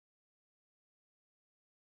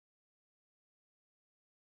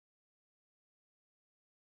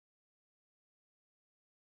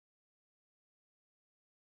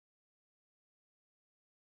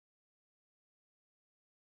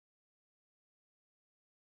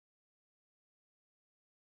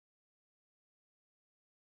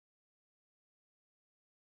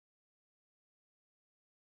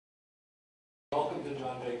Welcome to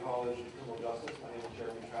John Jay College of Criminal Justice. My name is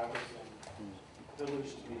Jeremy Travis. I'm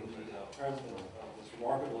privileged to be the president of this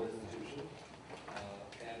remarkable institution.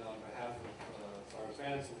 And on behalf of Cyrus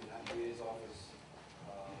Vance and the DA's office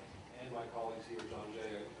and my colleagues here at John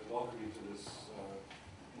Jay, I welcome you to this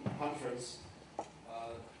conference.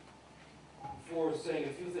 Before saying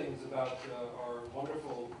a few things about our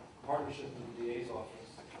wonderful partnership with the DA's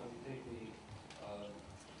office, let me take the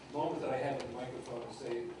moment that I have with the microphone to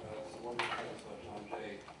say some wonderful things about John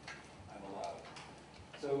Jay. I'm allowed.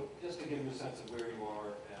 So just to give you a sense of where you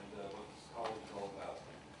are and what this college is all about.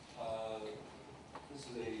 This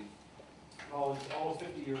is a college almost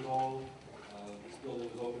 50 years old. This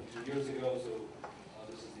building was opened 2 years ago, so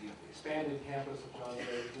this is the expanded campus of John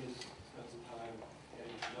Jay. Please spend some time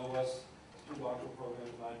getting to know us. 2 doctoral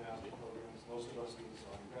programs, 9 master's programs. Most of our students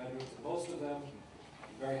are undergraduates, and most of them,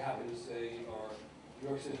 I'm very happy to say, are New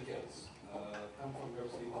York City kids. Come from New York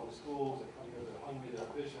City public schools. They come here, they're hungry, they're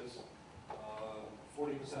ambitious.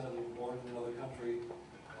 40% of them were born in another country.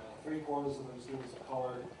 3/4 of them students of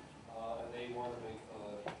color, and they want to make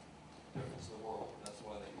a difference in the world. And that's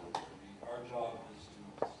why they come here. Our job is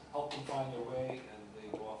to help them find their way, and they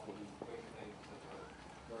go off and do great things that we're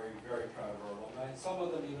very, very proud of our alumni. And some of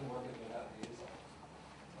them even work in Manhattan DA's office.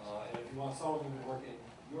 And if you want some of them to work in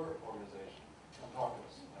your organization, come talk to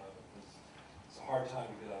us. It's a hard time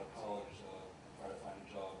to get out of college and try to find a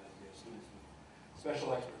job, and we have students with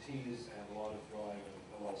special expertise and a lot of drive and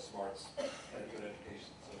a lot of smarts and a good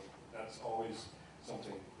education. So that's always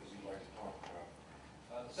something that we'd like to talk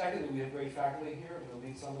about. Secondly, we have great faculty here. We'll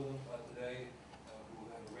meet some of them today who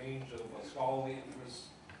have a range of scholarly interests.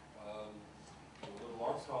 Liberal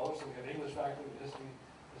arts scholars, so we have English faculty, history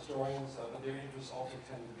historians, but their interests also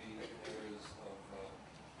tend to be in areas of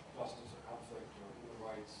justice or conflict or human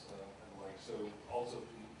rights and the like. So also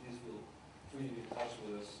please feel free to be in touch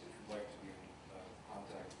with us if you'd like to be in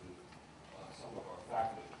contact with some of our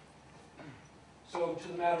faculty. So to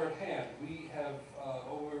the matter at hand, we have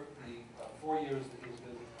over the 4 years that he's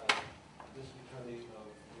been district attorney of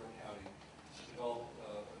New York County, developed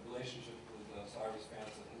a relationship with Cyrus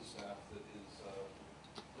Vance and his staff that is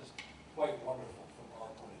just quite wonderful from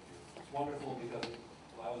our point of view. It's wonderful because it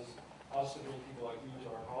allows us to bring people like you to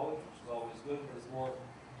our college, which is always good, but it's more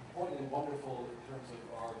importantly wonderful in terms of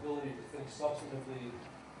our ability to think substantively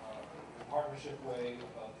in a partnership way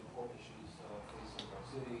about the important issues facing our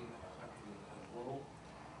city and our country and the world.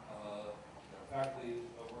 Our faculty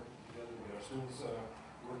working together, we have our students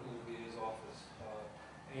working in the DA's office,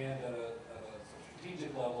 and at a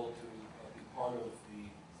strategic level to be part of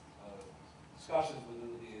the discussions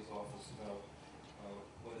within the DA's office about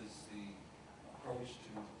what is the approach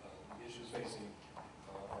to the issues facing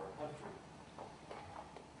our country.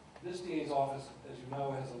 This DA's office, as you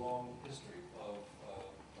know, has a long history of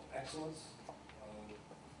excellence.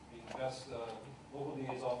 Being the best local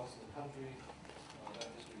DA's office in the country. That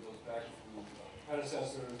history goes back to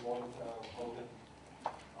predecessors, Morgantown, Hogan.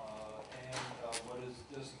 And what is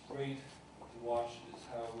just great to watch is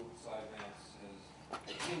how Cy Vance has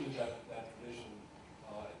continued that tradition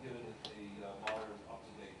and given it a modern,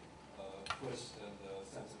 up-to-date twist and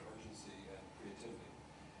sense of urgency and creativity.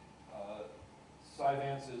 Cy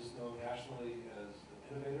Vance is known nationally as an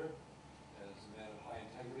innovator, as a man of high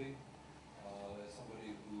integrity, as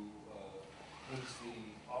somebody who takes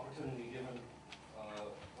the opportunity given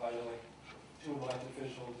by to an elected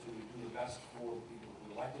official to do the best for the people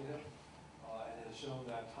who elected him, and has shown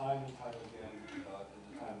that time and time again in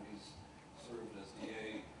the time he's served as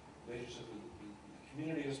DA. Relationship with the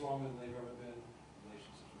community is stronger than they've ever been.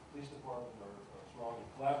 Relationships with the police department are strong and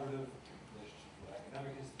collaborative. Relationships with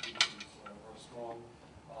academic institutions are strong.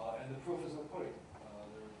 And the proof is in the pudding.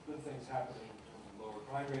 There are good things happening in terms of lower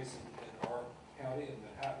crime rates in our county, in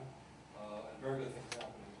Manhattan, and very good things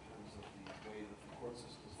happening in terms of the way that the court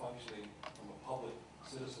system is functioning from a public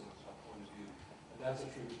citizen point of view. And that's a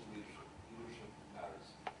tribute to leadership. Leadership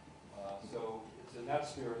matters. So it's in that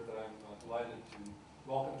spirit that I'm delighted to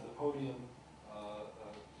welcome to the podium a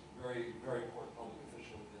very, very important public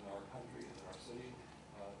official in our country and in our city,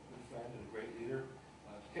 a good friend and a great leader.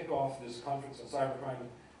 To kick off this conference on cybercrime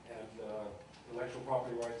and intellectual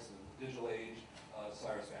property rights in the digital age,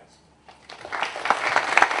 Cyrus Vance.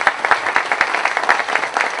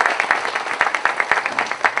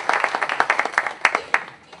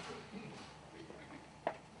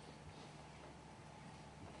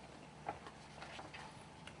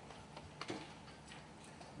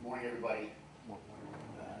 Good morning, everybody.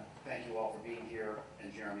 Thank you all for being here,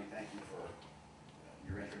 and Jeremy, thank you for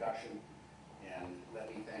your introduction. And let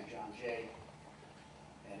me thank John Jay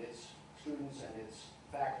and its students and its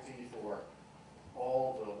faculty for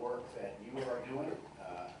all the work that you are doing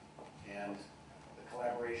and the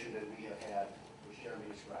collaboration that we have had, which Jeremy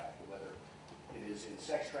described, whether it is in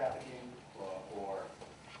sex trafficking or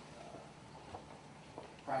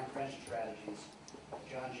crime prevention strategies.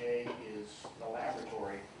 John Jay is the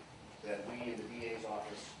laboratory that we in the DA's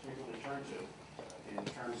office frequently turn to in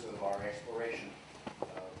terms of our exploration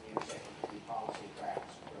of the intersection between policy,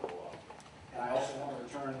 practice, and criminal law. And I also want to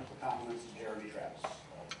return the compliments to Jeremy Travis.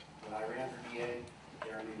 When I ran for DA,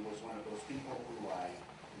 Jeremy was one of those people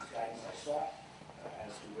whose guidance I sought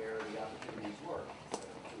as to where the opportunities were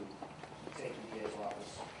to take the DA's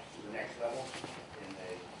office to the next level in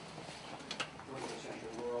a 21st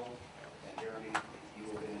century world. And Jeremy, you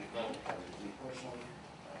have been an incredible partner to me personally.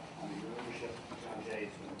 Under your leadership, John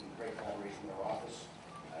Jay, it's been a great collaboration with our office.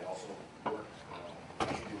 I also worked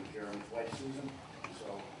with Jeremy's wife, Susan, and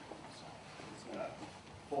so it's been a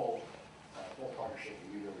full partnership,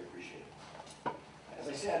 and we really appreciate it. As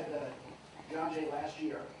I said, John Jay last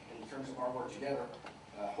year, in terms of our work together,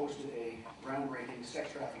 hosted a groundbreaking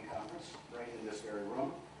sex trafficking conference right in this very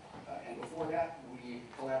room. And before that, we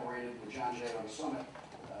collaborated with John Jay on a summit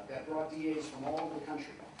that brought DAs from all over the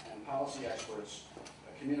country and policy experts,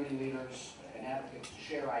 community leaders, and advocates to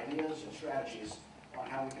share ideas and strategies on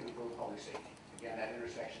how we can improve public safety. Again, that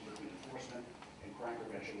intersection between enforcement and crime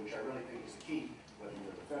prevention, which I really think is the key, whether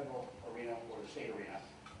you're in the federal arena or the state arena.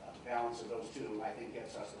 The balance of those two, I think,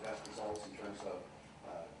 gets us the best results in terms of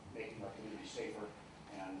making our communities safer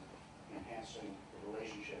and enhancing the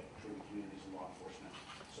relationship between communities and law enforcement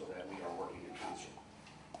so that we are working in concert.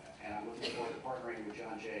 And I'm looking forward to partnering with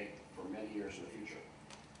John Jay for many years in the future.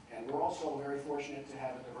 And we're also very fortunate to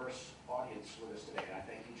have a diverse audience with us today, and I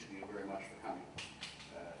thank each of you very much for coming.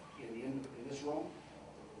 In this room,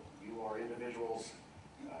 you are individuals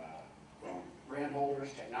from grant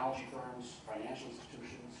holders, technology firms, financial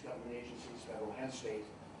institutions, government agencies, federal and state,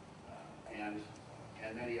 and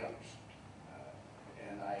many others.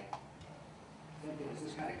 And I think it is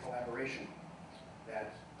this kind of collaboration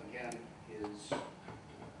that, again, is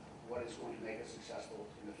what is going to make us successful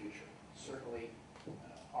in the future. Certainly,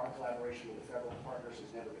 our collaboration with the federal partners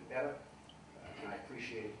has never been better, and I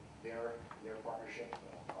appreciate their partnership,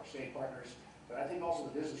 our state partners, but I think also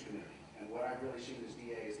the business community. And what I really see as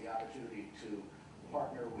DA is the opportunity to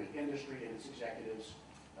partner with industry and its executives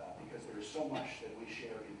because there is so much that we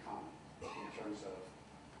share in common in terms of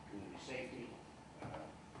community safety,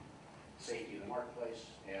 safety in the marketplace,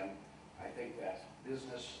 and I think that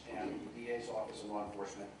business and the DA's office and law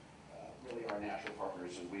enforcement really are natural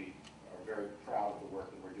partners, and we are very proud of the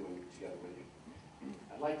work that we're doing together with you.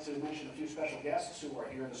 I'd like to mention a few special guests who are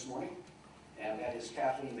here this morning, and that is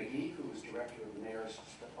Kathleen McGee, who is Director of the Mayor's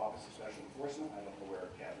Office of Special Enforcement. I don't know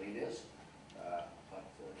where Kathleen is, but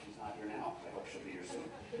she's not here now. I hope she'll be here soon.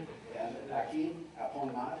 And Hakeem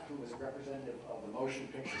Aponmat, who is a representative of the Motion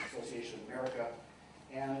Picture Association of America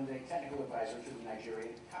and a technical advisor to the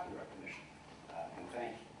Nigerian Copyright Commission. And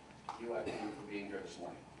thank you, Hakeem, for being here this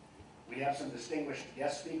morning. We have some distinguished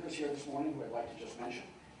guest speakers here this morning who I'd like to just mention.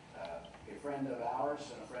 A friend of ours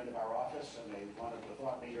and a friend of our office and one of the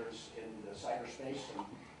thought leaders in the cyberspace and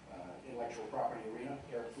intellectual property arena,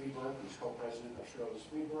 Eric Friedberg, who's co-president of Stroz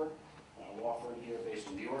Friedberg, a law firm here based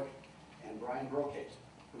in New York, and Brian Brocate,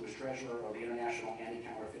 who is treasurer of the International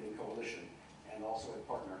Anti-Counterfeiting Coalition and also a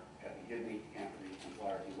partner at the Gibney, Anthony, and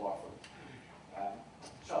Flaherty law firm.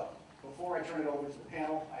 So, before I turn it over to the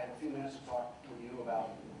panel, I have a few minutes to talk with you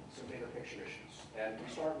about some bigger picture issues. And we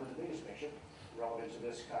start with the biggest picture relevant to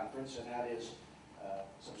this conference, and that is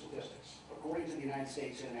some statistics. According to the United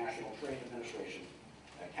States International Trade Administration,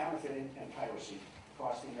 counterfeiting and piracy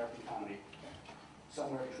cost the American economy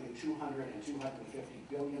somewhere between $200 and $250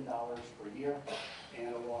 billion per year,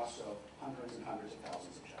 and a loss of hundreds and hundreds of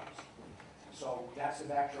thousands of jobs. So that's the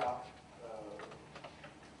backdrop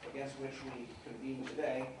against which we convene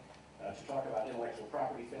today to talk about intellectual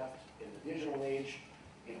property theft in the digital age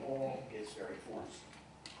in all its varied forms.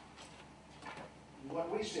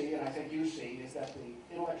 What we see, and I think you see, is that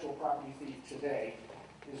the intellectual property thief today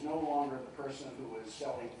is no longer the person who is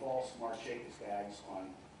selling false Marc Jacobs bags on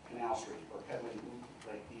Canal Street or peddling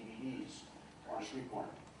bootleg DVDs on a street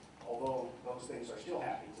corner, although those things are still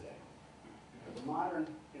happening today. But the modern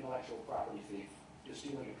intellectual property thief is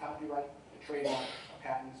stealing a copyright, a trademark, a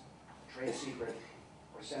patent, a trade secret,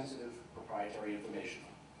 or sensitive proprietary information.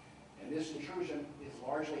 And this intrusion is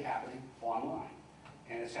largely happening online,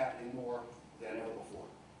 and it's happening more than ever before.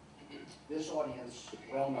 This audience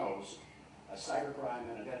well knows cybercrime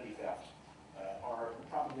and identity theft are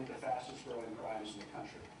probably the fastest growing crimes in the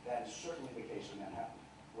country. That is certainly the case in Manhattan,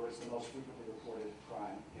 where it's the most frequently reported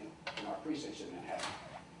crime in our precincts in Manhattan.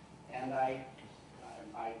 And I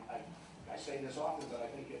I say this often, but I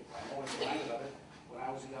think I'm always reminded of it. When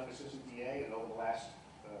I was a young assistant DA, and over the last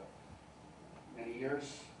many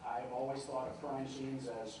years, I've always thought of crime scenes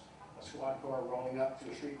as a squad car rolling up to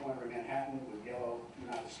a street corner in Manhattan with yellow "Do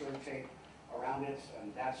Not Disturb" tape around it,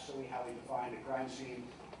 and that's really how we define a crime scene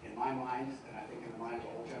in my mind, and I think in the mind of the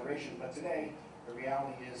whole generation. But today, the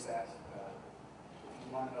reality is that if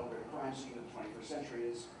you want to know where the crime scene of the 21st century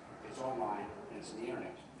is, it's online and it's in the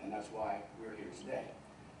internet, and that's why we're here today.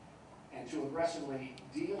 And to aggressively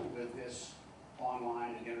deal with this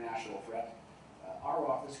online and international threat, our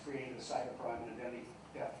office created the Cybercrime and Identity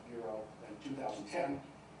Theft Bureau in 2010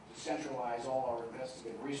 to centralize all our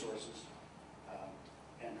investigative resources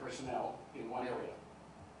and personnel in one area.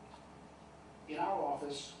 In our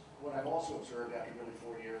office, what I've also observed after nearly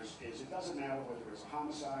 4 years is it doesn't matter whether it's a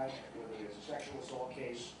homicide, whether it's a sexual assault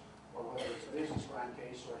case, or whether it's a business crime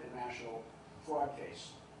case or an international fraud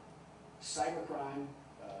case. Cybercrime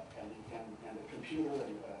and the computer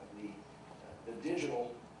and the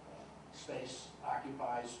digital space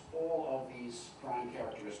occupies all of these crime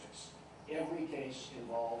characteristics. Every case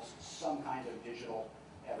involves some kind of digital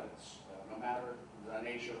evidence, no matter the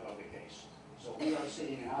nature of the case. So we are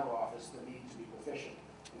seeing in our office the need to be proficient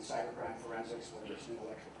in cybercrime forensics, whether it's an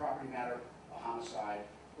intellectual property matter, a homicide,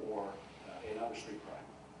 or another street crime.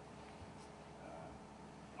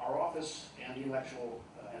 Our office and the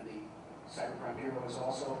Cybercrime Bureau is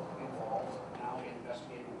also involved now in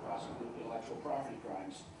investigating and prosecuting intellectual property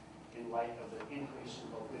crimes in light of the increase in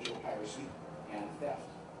both digital piracy and theft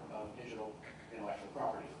of digital intellectual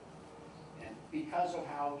property. And because of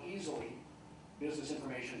how easily business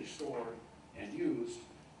information is stored and used,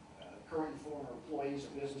 current and former employees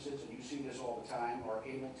of businesses, and you see this all the time, are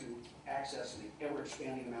able to access an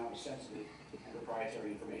ever-expanding amount of sensitive and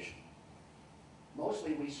proprietary information.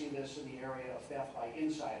 Mostly we see this in the area of theft by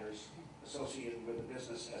insiders associated with the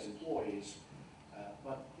business as employees,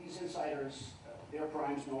 but these insiders, their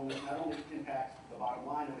crimes not only impact the bottom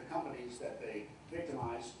line of the companies that they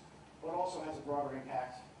victimize, but also has a broader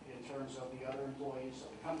impact in terms of the other employees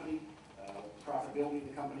of the company, profitability of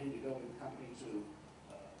the company, the ability of the company to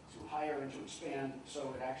hire and to expand,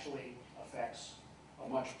 so it actually affects a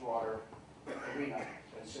much broader arena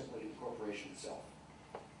than simply the corporation itself.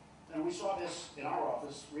 And we saw this in our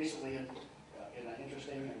office recently in an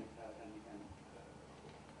interesting and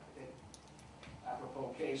I think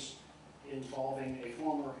apropos case involving a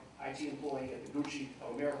former IT employee at the Gucci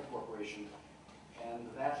of America Corporation. And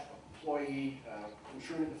that employee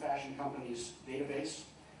intruded the fashion company's database,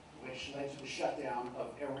 which led to the shutdown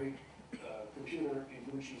of every computer in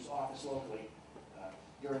Gucci's office locally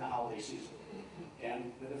during the holiday season.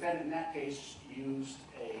 And the defendant in that case used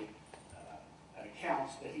an account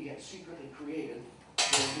that he had secretly created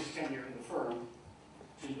during his tenure in the firm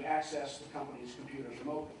to access the company's computers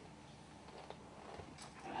remotely.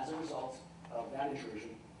 And as a result of that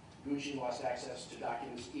intrusion, Gucci lost access to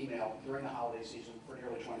documents emailed during the holiday season for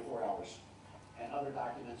nearly 24 hours, and other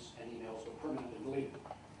documents and emails were permanently deleted.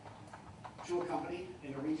 To a company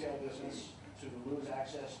in the retail business, to lose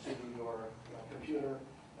access to your computer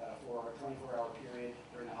for a 24-hour period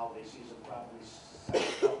during the holiday season probably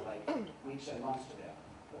felt like weeks and months to them.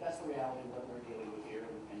 But that's the reality of what we're dealing with here,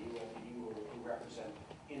 and you who represent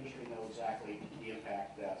industry know exactly the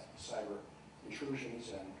impact that cyber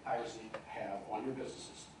intrusions and piracy have on your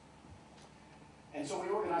businesses. And so we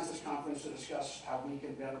organized this conference to discuss how we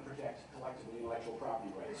can better protect collectively intellectual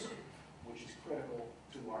property rights, which is critical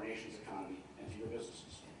to our nation's economy and to your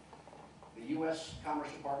businesses. The U.S.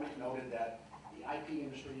 Commerce Department noted that the IP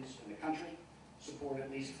industries in the country support at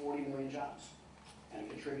least 40 million jobs and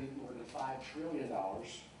contribute more than $5 trillion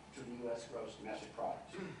to the U.S. gross domestic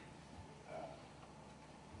product.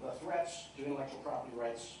 The threats to intellectual property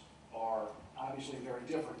rights are obviously very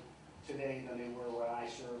different today than they were when I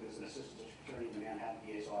served as an assistant district attorney in the Manhattan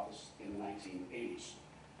DA's office in the 1980s.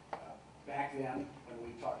 Back then, when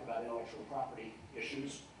we talked about intellectual property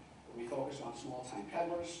issues, we focused on small-time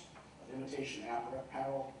peddlers, imitation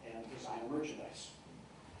apparel, and designer merchandise.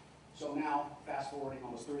 So now, fast-forwarding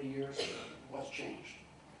almost 30 years, what's changed?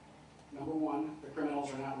 Number one, the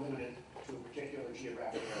criminals are not limited to a particular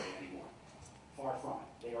geographic area anymore. Far from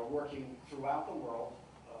it. They are working throughout the world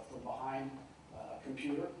from behind a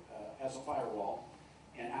computer as a firewall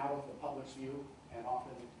and out of the public's view and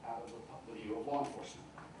often out of the view of law enforcement.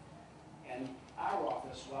 And our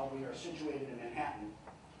office, while we are situated in Manhattan,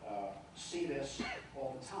 see this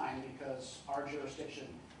all the time because our jurisdiction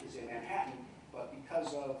is in Manhattan, but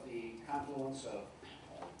because of the confluence of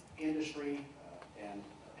industry and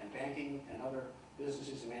banking and other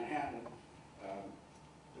businesses in Manhattan,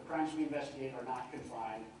 the crimes we investigate are not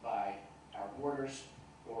confined by our borders,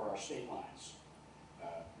 or our state lines.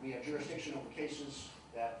 We have jurisdiction over cases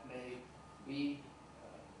that may be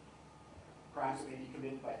crimes that may be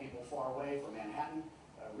committed by people far away from Manhattan.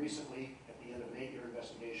 Recently, at the end of an 8-year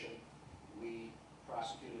investigation, we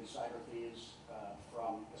prosecuted cyber thieves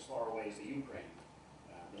from as far away as the Ukraine,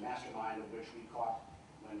 the mastermind of which we caught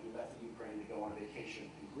when he left the Ukraine to go on a vacation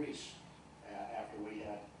in Greece after we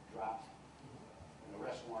had dropped an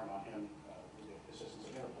arrest warrant on him with the assistance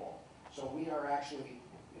of Interpol. So we are actually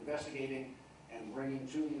investigating and bringing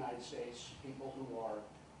to the United States people who are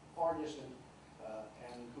far distant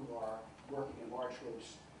and who are working in large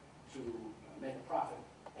groups to make a profit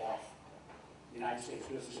off the United States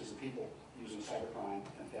businesses and people using cybercrime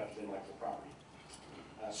and theft of intellectual property.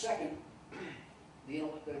 Second,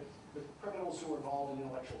 the criminals who are involved in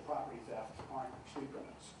intellectual property theft aren't street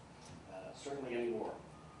criminals, certainly anymore,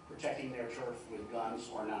 protecting their turf with guns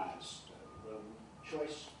or knives. The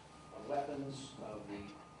choice of weapons of the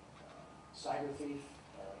cyber thief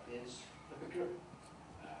is the computer.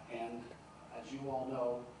 And as you all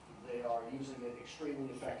know, they are using it extremely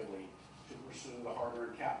effectively to pursue the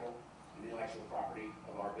hard-earned capital and intellectual property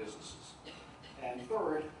of our businesses. And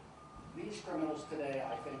third, these criminals today,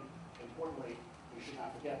 I think, importantly, we should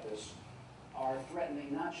not forget this, are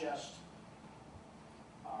threatening not just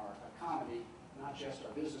our economy, not just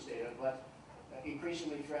our business data, but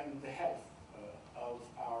increasingly threaten the health of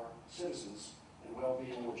our citizens and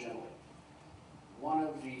well-being more generally. One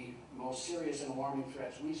of the most serious and alarming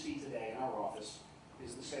threats we see today in our office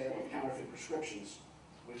is the sale of counterfeit prescriptions,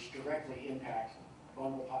 which directly impact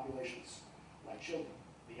vulnerable populations like children,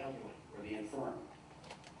 the elderly, or the infirm.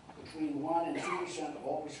 Between 1% and 2% of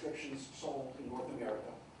all prescriptions sold in North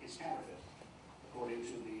America is counterfeit, according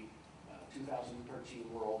to the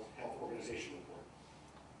 2013 World Health Organization report.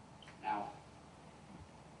 Now,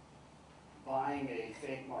 buying a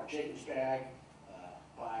fake Marc Jacobs bag,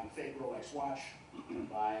 buying a fake Rolex watch,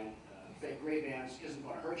 buying fake Ray-Bans isn't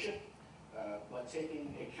going to hurt you, but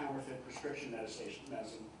taking a counterfeit prescription medicine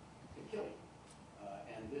can kill you.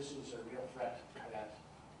 And this is a real threat that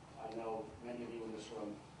I know many of you in this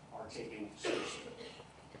room are taking seriously.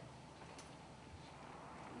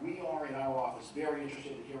 We are in our office very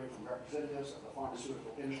interested in hearing from representatives of the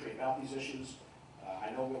pharmaceutical industry about these issues.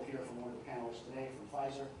 I know we'll hear from one of the panelists today from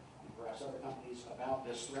Pfizer and perhaps other companies about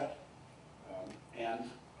this threat.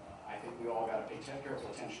 I think we all got to pay careful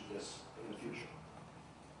attention to this in the future.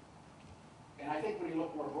 And I think when you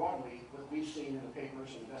look more broadly, what we've seen in the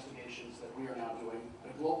papers and investigations that we are now doing,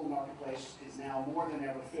 the global marketplace is now more than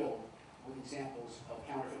ever filled with examples of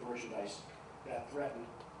counterfeit merchandise that threaten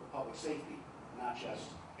the public safety, not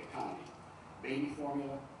just economy. Baby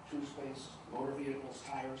formula, toothpaste, motor vehicles,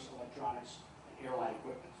 tires, electronics, and airline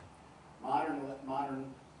equipment. Modern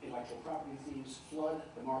intellectual property thieves flood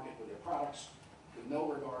the market with their products with no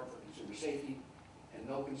regard for consumer safety and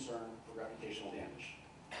no concern for reputational damage.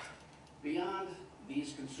 Beyond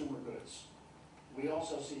these consumer goods, we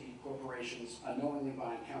also see corporations unknowingly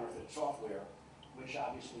buying counterfeit software, which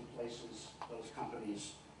obviously places those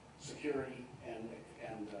companies' security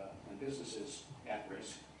and businesses at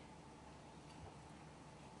risk.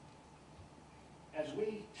 As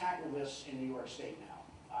we tackle this in New York State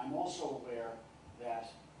now, I'm also aware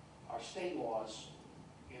that our state laws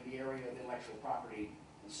in the area of intellectual property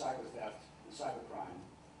and cyber theft and cybercrime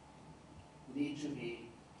need to be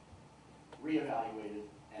reevaluated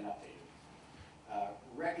and updated.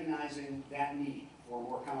 Recognizing that need for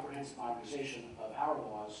more comprehensive modernization of our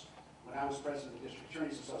laws, when I was president of the District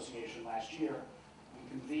Attorneys Association last year, we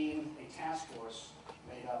convened a task force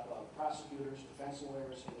made up of prosecutors, defense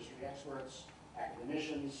lawyers, industry experts,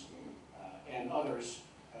 academicians, and others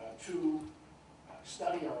to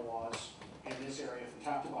study our laws in this area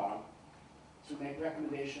from top to bottom, to make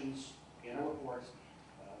recommendations in a report,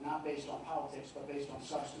 not based on politics, but based on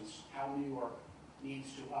substance, how New York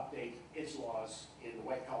needs to update its laws in the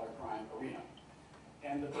white-collar crime arena.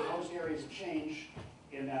 And the proposed areas of change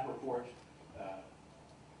in that report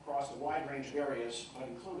crossed a wide range of areas, but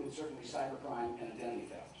included certainly cybercrime and identity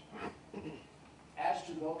theft. As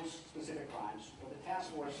to those specific crimes, what the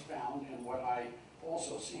task force found, and what I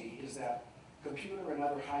also see, is that computer and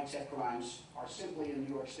other high-tech crimes are simply in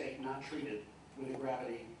New York State not treated with the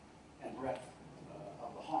gravity and breadth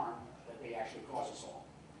of the harm that they actually cause us all.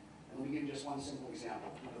 And let me give you just one simple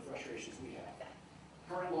example of the frustrations we have.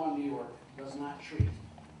 Current law in New York does not treat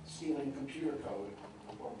stealing computer code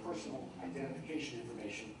or personal identification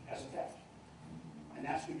information as a theft. And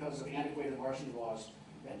that's because of antiquated larceny laws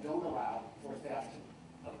that don't allow for theft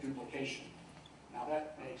of duplication. Now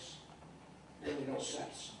that makes really no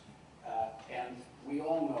sense. And we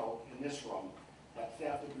all know in this room that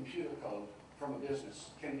theft of computer code from a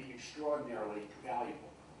business can be extraordinarily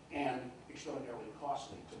valuable and extraordinarily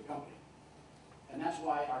costly to the company. And that's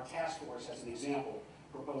why our task force, as an example,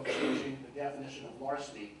 proposed changing the definition of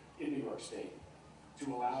larceny in New York State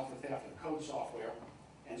to allow for theft of code software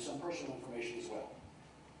and some personal information as well.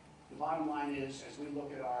 The bottom line is, as we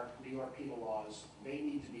look at our New York penal laws, they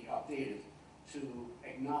need to be updated to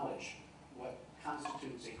acknowledge what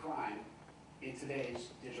constitutes a crime in today's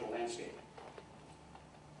digital landscape.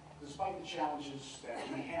 Despite the challenges that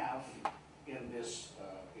we have in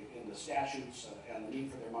the statutes and the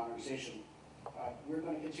need for their modernization, we're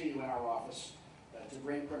going to continue in our office to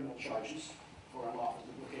bring criminal charges for unlawful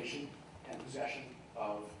duplication and possession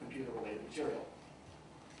of computer-related material.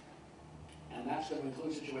 And that's going to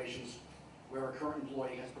include situations where a current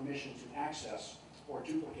employee has permission to access or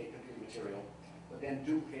duplicate computer material, but then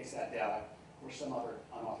duplicates that data for some other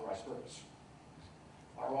unauthorized purpose.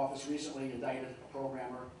 Our office recently indicted a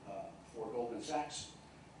programmer for Goldman Sachs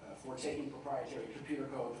for taking proprietary computer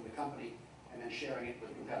code from the company and then sharing it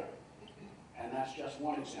with a competitor. And that's just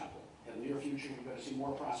one example. In the near future, we're going to see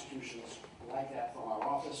more prosecutions like that from our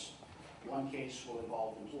office. One case will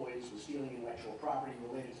involve employees with stealing intellectual property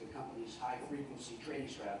related to the company's high-frequency trading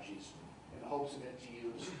strategies in the hopes of it to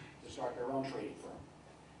use to start their own trading firm.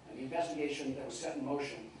 And the investigation that was set in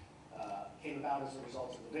motion came about as a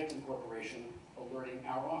result of the victim corporation alerting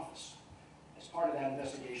our office. As part of that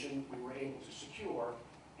investigation, we were able to secure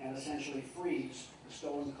and essentially freeze the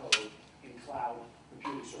stolen code in cloud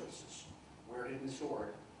computing services, where it had been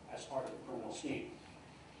stored as part of the criminal scheme.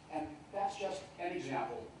 And that's just an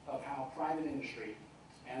example of how private industry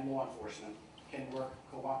and law enforcement can work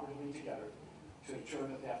cooperatively together to deter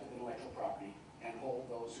the theft of intellectual property and hold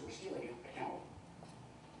those who are stealing it accountable.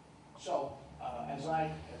 So, as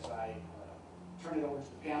I turn it over to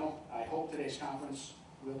the panel, I hope today's conference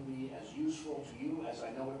will be as useful to you as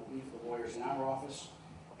I know it will be for the lawyers in our office.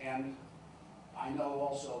 And I know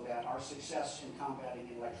also that our success in combating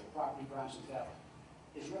intellectual property crimes and theft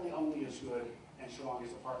is really only as good and strong as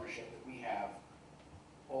the partnership that we have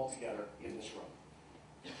all together in this room.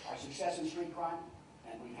 Our success in street crime,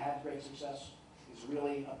 and we've had great success, is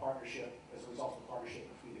really a partnership, as a result of a partnership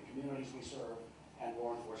between the communities we serve and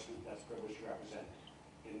law enforcement that's privileged to represent.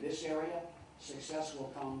 In this area, success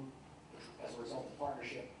will come as a result of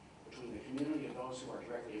partnership between the community of those who are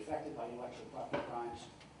directly affected by intellectual property crimes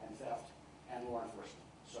and theft and law enforcement.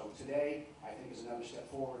 So today, I think, is another step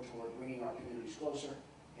forward toward bringing our communities closer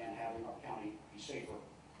and having our county be safer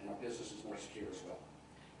and our businesses more secure as well.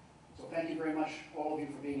 So thank you very much, all of you,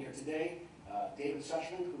 for being here today. David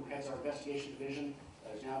Suchman, who heads our investigation division,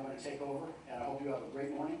 is now going to take over, and I hope you have a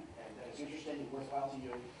great morning, and that it's interesting and worthwhile to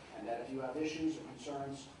you, and that if you have issues or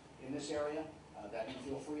concerns in this area, that you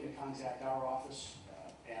feel free to contact our office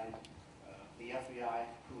and the FBI,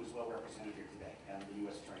 who is well represented here today, and the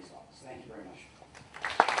U.S. Attorney's Office. Thank you very much.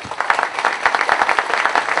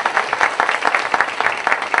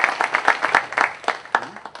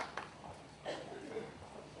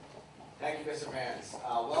 Thank you, Mr. Vance.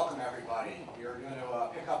 Welcome, everybody. We are going to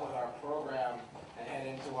pick up with our program and head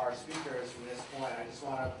into our speakers from this point. I just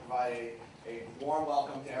want to provide a warm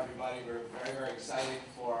welcome to everybody. We're very, very excited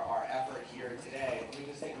for our effort here today. Let me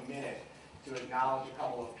just take a minute to acknowledge a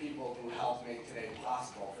couple of people who helped make today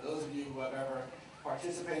possible. For those of you who have ever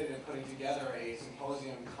participated in putting together a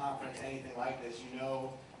symposium, conference, anything like this, you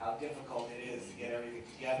know how difficult it is to get everything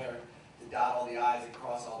together, to dot all the I's and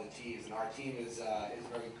cross all the T's. And our team is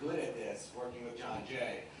very good at this, working with John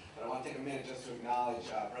Jay. But I want to take a minute just to acknowledge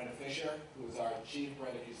Brenda Fisher, who is our chief.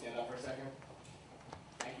 Brenda, if you stand up for a second.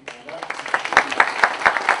 Thank you, Brenda.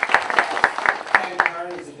 Ken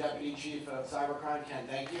Kern is the deputy chief of cybercrime. Ken,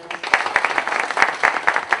 thank you.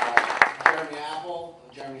 Jeremy Apple.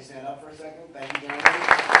 Jeremy, stand up for a second. Thank you, Jeremy. I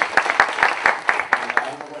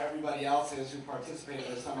don't know what everybody else is who participated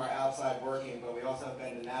this summer outside working, but we also have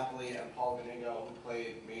Ben DiNapoli and Paul Beningo who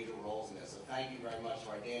played major roles in this. So thank you very much to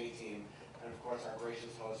our Danny team, and of course our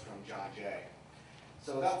gracious host from John Jay.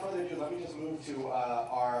 So without further ado, let me just move to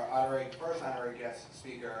our first honorary guest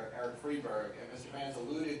speaker, Eric Friedberg. And Mr. Vance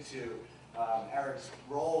alluded to Eric's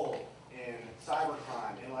role in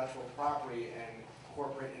cybercrime, intellectual property, and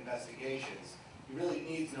corporate investigations. He really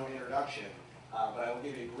needs no introduction, but I will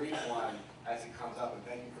give you a brief one as he comes up, and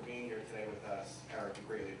thank you for being here today with us, Eric. We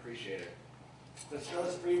greatly appreciate it. The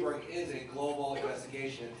Stroz Friedberg is a global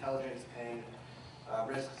investigation, intelligence, and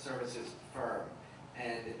risk services firm,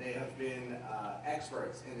 and they have been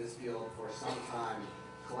experts in this field for some time,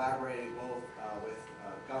 collaborating both with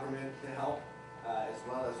government to help, as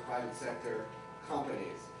well as private sector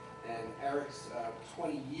companies. And Eric's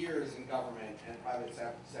 20 years in government and private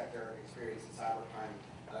sector experience in cybercrime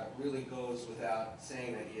really goes without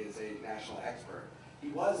saying that he is a national expert. He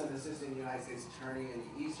was an assistant United States attorney in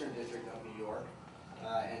the Eastern District of New York,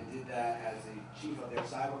 and did that as the chief of their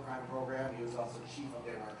cybercrime program. He was also chief of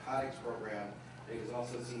their narcotics program, and he was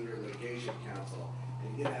also senior litigation counsel.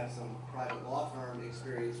 And he did have some private law firm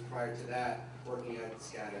experience prior to that, working at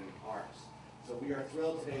Skadden Arps. So we are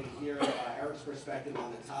thrilled today to hear Eric's perspective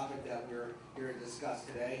on the topic that we're here to discuss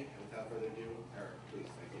today. And without further ado, Eric, please,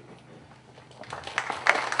 thank you.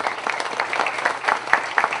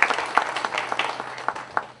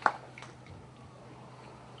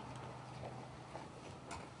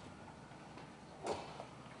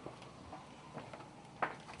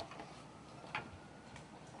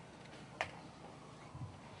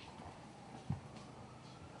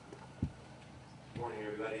 Good morning,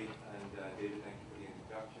 everybody, and David, thank you for the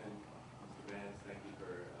introduction. Mr. Vance, thank you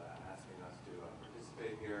for asking us to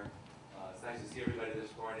participate here. It's nice to see everybody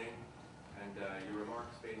this morning, and your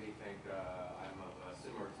remarks made me think I'm of a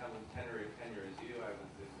similar tenure as you. I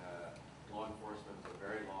was in law enforcement for a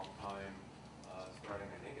very long time, starting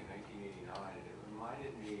I think in 1989, and it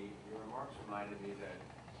reminded me, your remarks reminded me that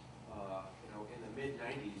in the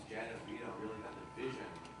mid-90s, Janet Vito really had the vision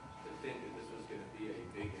to think that this was going to be a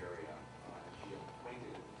big area. She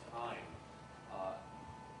appointed at the time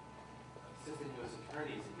assistant U.S.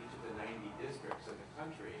 attorneys in each of the 90 districts of the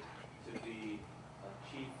country to be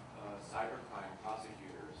chief cybercrime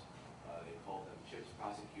prosecutors. They called them CHIPS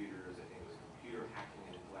prosecutors. I think it was computer hacking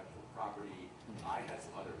and intellectual property. I had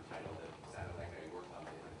some other title that sounded like I worked on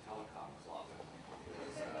in a telecom closet.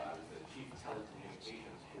 I was the chief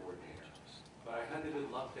telecommunications coordinator. But I had the good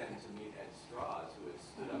luck then to meet Ed Stroz, who had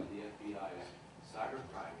stood up the FBI's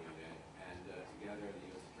cybercrime unit, and together the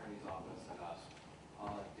U.S. Attorney's Office and us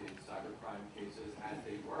did cybercrime cases as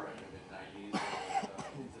they were in the mid-90s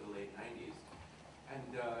into the late 90s.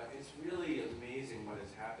 And it's really amazing what has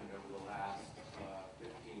happened over the last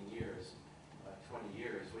 15 years, 20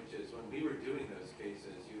 years, which is when we were doing those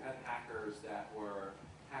cases, you had hackers that were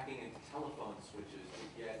hacking into telephone switches to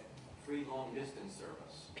get free long-distance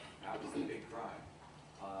service. That was the big crime.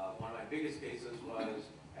 One of my biggest cases was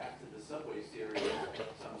after the Subway series,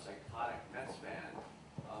 some psychotic Mets fan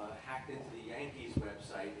hacked into the Yankees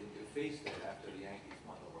website and defaced it after the Yankees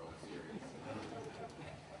won the World Series.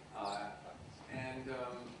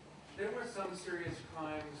 There were some serious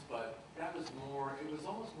crimes, but that was more, it was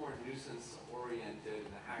almost more nuisance-oriented, and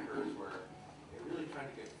the hackers were really trying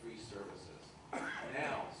to get free services.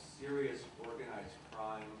 Now, serious organized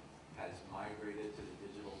crime has migrated to the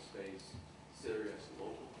digital space. Serious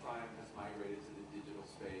local crime has migrated to the digital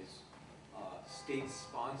space.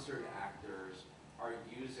 State-sponsored actors are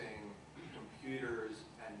using computers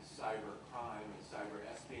and cyber crime and cyber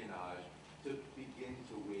espionage to begin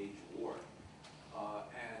to wage war.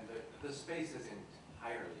 And the space has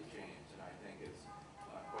entirely changed, and I think it's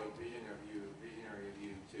quite visionary of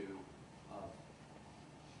you to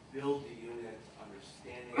build the unit,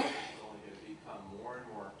 understanding that it's only going to become more and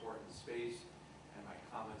more important space, and my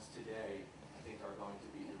comments today, I think, are going to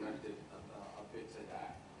be directed a bit to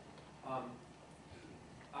that. I'm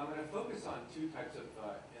going to focus on two types of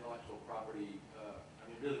intellectual property,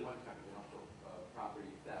 really one type of intellectual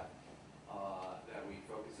property theft that we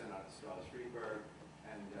focus in on at Stroz Friedberg.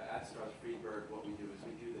 And at Stroz Friedberg, what we do is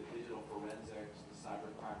we do the digital forensics, the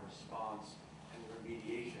cybercrime response, and the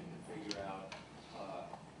remediation to figure out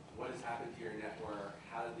what has happened to your network,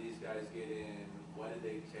 how did these guys get in, what did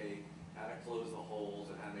they take, how to close the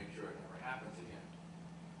holes, and how to make sure it never happens again.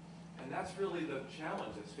 And that's really the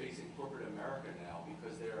challenge that's facing corporate America now,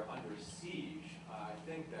 because they're under siege. I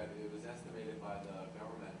think that it was estimated by the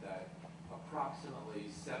government that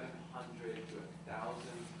approximately 700 to 1,000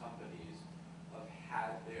 companies have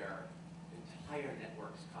had their entire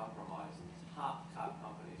networks compromised. And top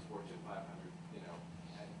companies, Fortune 500,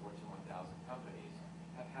 and Fortune 1,000 companies,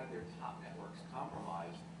 have had their top networks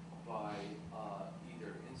compromised by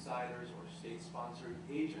either insiders or state-sponsored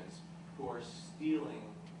agents who are stealing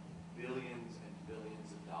billions and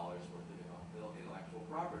billions of dollars worth of intellectual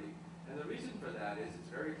property. And the reason for that is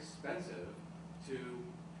it's very expensive to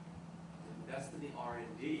invest in the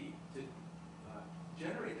R&D to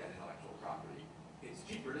generate that intellectual property. It's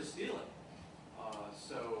cheaper to steal it.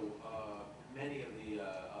 So many of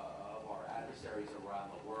our adversaries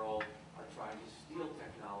around the world are trying to steal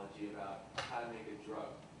technology about how to make a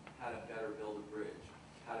drug, how to better build a bridge,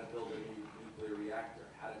 how to build a new nuclear reactor,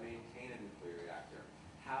 how to maintain a nuclear reactor,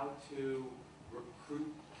 how to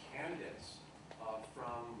recruit candidates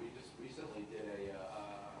we just recently did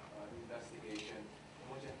an investigation in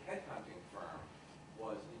which a headhunting firm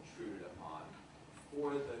was intruded upon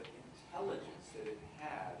for the intelligence that it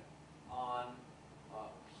had on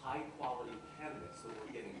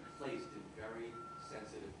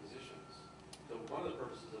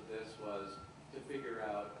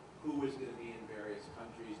who was going to be in various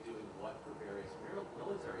countries doing what for various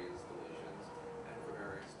military installations and for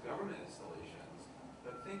various government installations.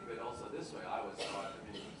 But think of it also this way, I was taught, I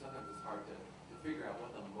mean, sometimes it's hard to figure out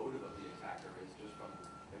what the motive of the attacker is just from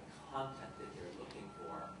the content that they're looking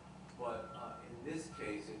for. But in this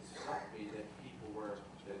case, it struck me that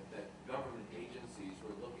that government agencies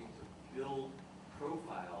were looking to build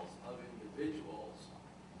profiles of individuals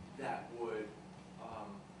that would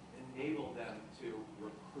enable them to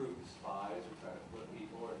recruit spies or try to flip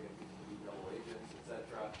people or get people to be double agents,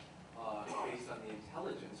 etc., based on the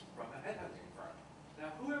intelligence from a headhunting firm.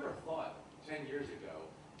 Now, whoever thought 10 years ago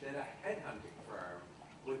that a headhunting firm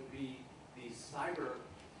would be the cyber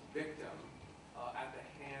victim at the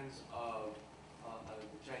hands of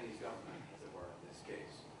the Chinese government, as it were, in this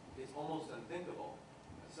case? It's almost unthinkable.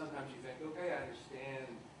 Sometimes you think, okay, I understand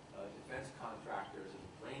defense contractors and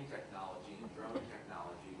plane technology and drone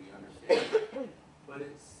technology, we understand. But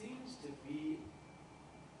it seems to be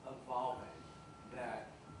evolving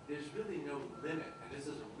that there's really no limit, and this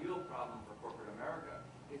is a real problem for corporate America.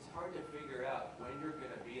 It's hard to figure out when you're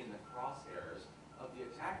going to be in the crosshairs of the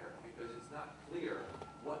attacker because it's not clear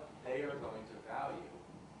what they are going to value.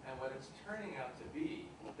 And what it's turning out to be,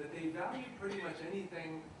 that they value pretty much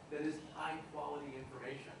anything that is high quality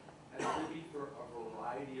information. And it could be for a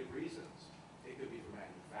variety of reasons. It could be for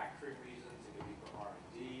manufacturing reasons, it could be for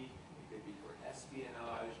R&D, it could be for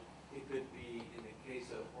espionage, it could be, in the case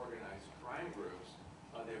of organized crime groups,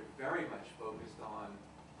 they're very much focused on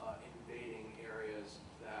invading areas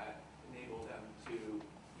that enable them to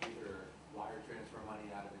either wire transfer money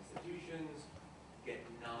out of institutions, get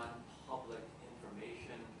non-public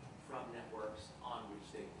information from networks on which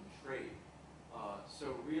they can trade.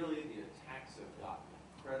 So really the attacks have gotten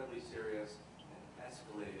incredibly serious and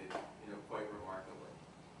escalated, quite remarkably.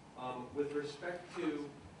 With respect to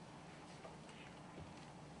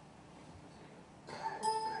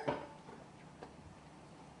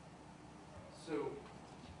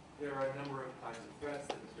there are a number of kinds of threats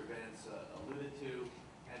that Mr. Vance alluded to,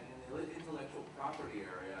 and in the intellectual property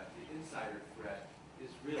area, the insider threat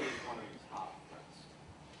is really one of the top threats.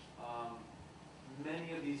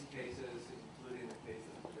 Many of these cases, including the case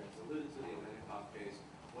that Mr. Vance alluded to, the Atlantic case,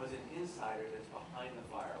 was an insider that's behind the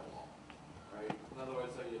firewall, right? In other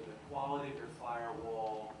words, so you have the quality of your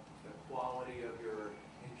firewall, the quality of your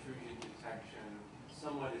intrusion detection,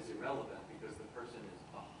 somewhat is irrelevant because the person is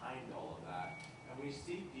behind all of that. And we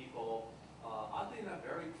see people, oddly enough,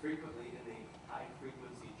 very frequently in the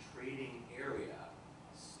high-frequency trading area,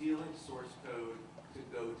 stealing source code to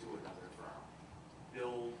go to another firm,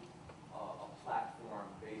 build a platform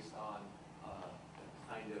based on the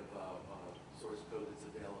kind of source code that's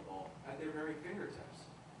available at their very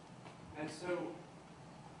fingertips. And so,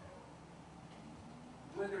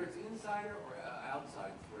 whether it's insider or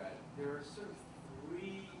outside threat, there are sort of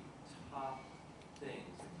three top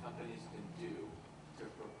things that companies can do to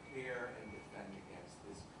prepare and defend against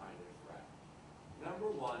this kind of threat. Number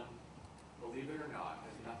one, believe it or not,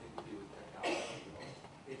 has nothing to do with technology.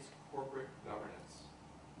 It's corporate governance.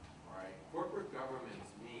 All right? Corporate governance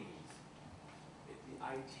means if the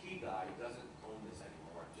IT guy doesn't own this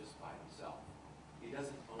anymore just by himself, he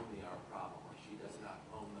doesn't own the problem, or she does not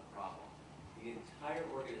own the problem. The entire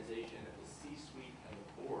organization at the C-suite and the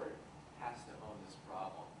board has to own this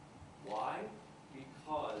problem. Why?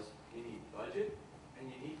 Because you need budget and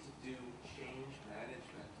you need to do change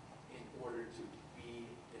management in order to be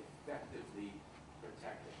effectively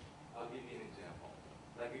protected. I'll give you an example.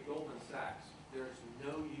 Like at Goldman Sachs, there's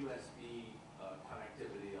no USB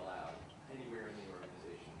connectivity allowed anywhere in the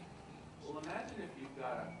organization. Well, imagine if you've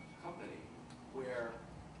got a company where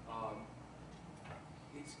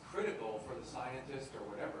it's critical for the scientist or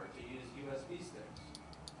whatever to use USB sticks.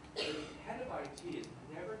 The head of IT is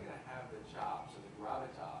never going to have the chops or the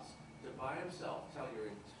gravitas to by himself tell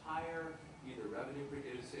your entire either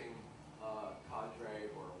revenue-producing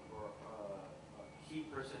cadre or key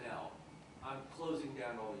personnel, I'm closing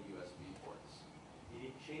down all the USB ports. You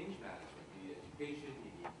need change management, you need education,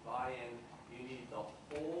 you need buy-in, you need the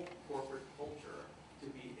whole corporate culture to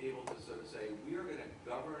be able to sort of say, we are going to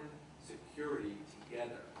govern security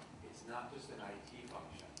together. It's not just an IT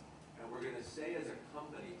function. And we're going to say as a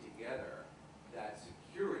company together that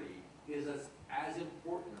security is as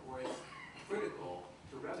important or as critical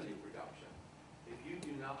to revenue production. If you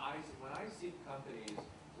do not, when I see companies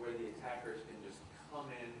where the attackers can just come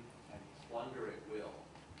in and plunder at will,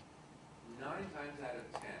 9 times out of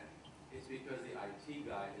 10, it's because the IT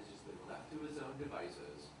guy has just been left to his own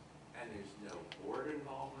devices, and there's no board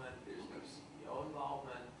involvement, there's no CEO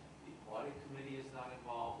involvement, the audit committee is not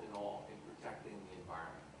involved in protecting the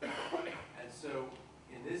environment. And so,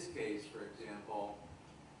 in this case, for example,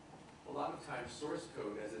 a lot of times source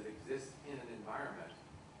code as it exists in an environment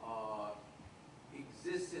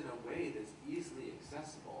exists in a way that's easily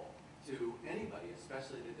accessible to anybody,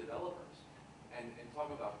 especially the developers. And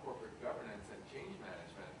talk about corporate governance and change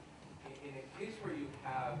management. In a case where you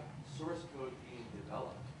have source code being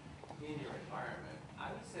developed in your environment,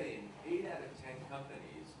 I would say in 8 out of 10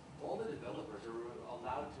 companies, all the developers are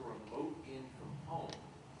allowed to remote in from home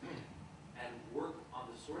and work on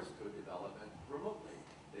the source code development remotely.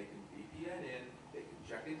 They can VPN in, they can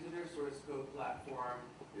check into their source code platform,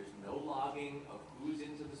 there's no logging of who's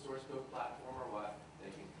into the source code platform or what, they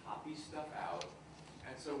can copy stuff out.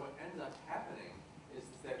 And so what ends up happening is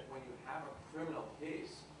that when you have a criminal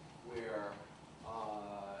case where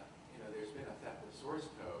there's been a theft of source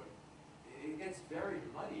code, it gets very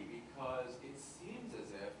muddy because it seems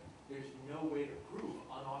as if there's no way to prove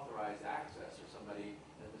unauthorized access, or somebody,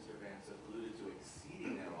 as Mr. Vance alluded to,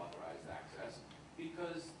 exceeding that authorized access,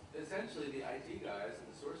 because essentially the IT guys and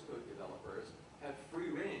the source code developers have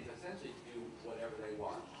free reign to essentially do whatever they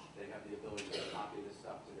want. They have the ability to copy this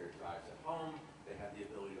stuff to their drives at home. They have the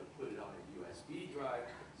ability to put it on a USB drive.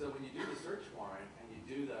 So when you do the search warrant and you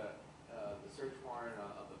do the search warrant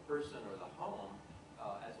of the person or the home,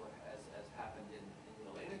 as happened in the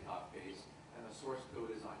Olenikov case, and the source code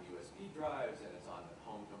is on USB drives and it's on the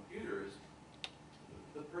home computers,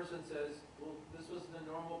 the person says, well, this was the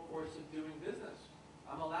normal course of doing business.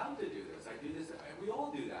 I'm allowed to do this. I do this, and we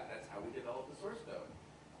all do that. That's how we develop the source code.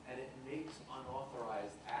 And it makes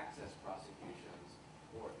unauthorized access prosecutions,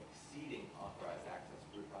 or exceeding authorized access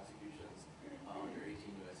prosecutions under 18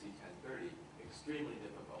 U.S.C. 1030, extremely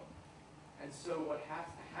difficult. And so what has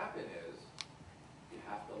to happen is, you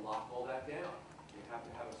have to lock all that down. You have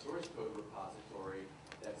to have a source code repository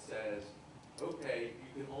that says, okay, you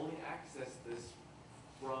can only access this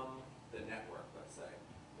from the network, let's say.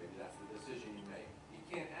 Maybe that's the decision you make. You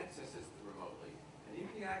can't access this remotely. And if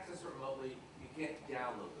you can access it remotely, you can't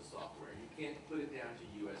download the software. You can't put it down to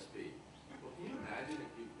USB. Well, can you imagine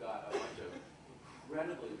if you've got a bunch of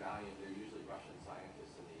incredibly valiant, they're usually Russian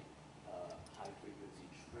scientists in the high-frequency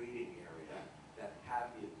trading area that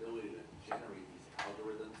have the ability to generate these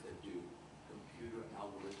algorithms that do computer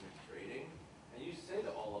algorithmic trading, and you say to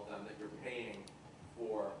all of them that you're paying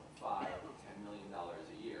for $5 to $10 million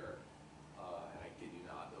a year, and I kid you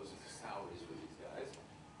not, those are the salaries for these guys,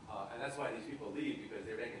 and that's why these people leave, because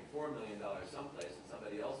they're making $4 million someplace, and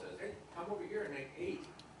somebody else says, hey, come over here and make $8.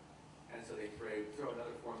 And so they throw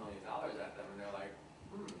another $4 million at them, and they're like,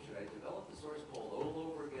 should I develop the source code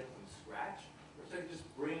all over again from scratch? Or should I just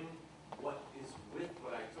bring what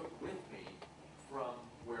I took with me from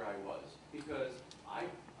where I was? Because I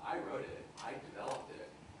wrote it, I developed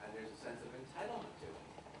it, and there's a sense of entitlement to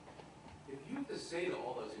it. If you have to say to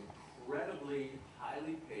all those incredibly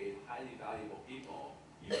highly paid, highly valuable people,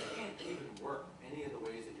 you can't even work any of the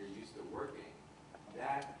ways that you're used to working,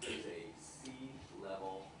 that is a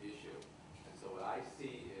C-level issue. And so what I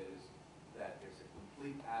see is that there's a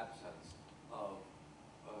complete absence of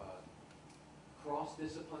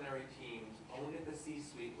cross-disciplinary teams owned at the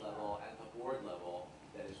C-suite level, at the board level,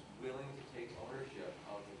 that is willing to take ownership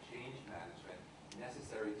of the change management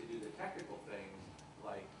necessary to do the technical things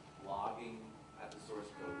like logging at the source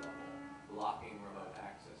code level, blocking remote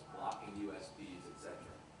access, blocking USBs, etc.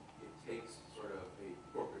 It takes sort of a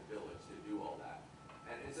corporate village to do all that.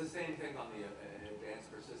 And it's the same thing on the advanced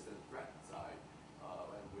persistent threat side,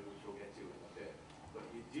 which we'll get to in a bit. But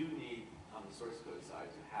you do need, on the source code side,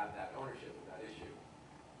 to have that ownership of that issue.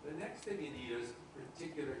 The next thing you need is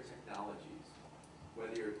particular technologies.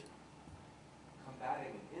 Whether you're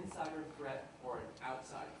combating an insider threat or an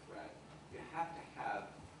outside threat, you have to have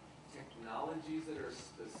technologies that are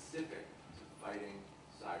specific to fighting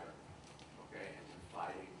cyber, okay, and to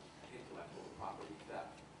fighting intellectual property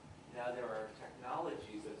theft. Now there are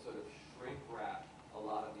technologies that sort of shrink wrap a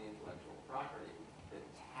lot of the intellectual property, that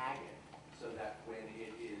tag it, so that when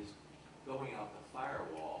it is going out the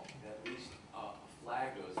firewall, at least a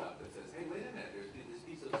flag goes up that says, hey, wait a minute, there's this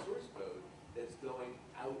piece of source code that's going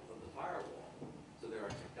out of the firewall. So there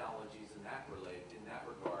are technologies in that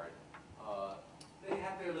regard. They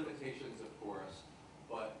have their limitations, of course,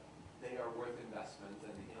 but they are worth investments.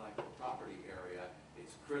 In the intellectual property area,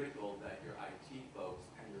 it's critical that your IT folks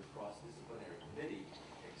and your cross-disciplinary committee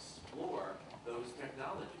explore those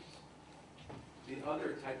technologies. The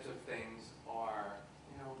other types of things are,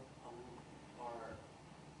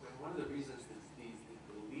 one of the reasons that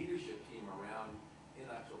the leadership team around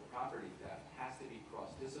intellectual property theft has to be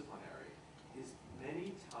cross-disciplinary is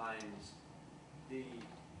many times the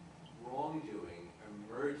wrongdoing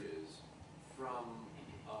emerges from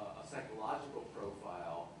a psychological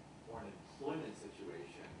profile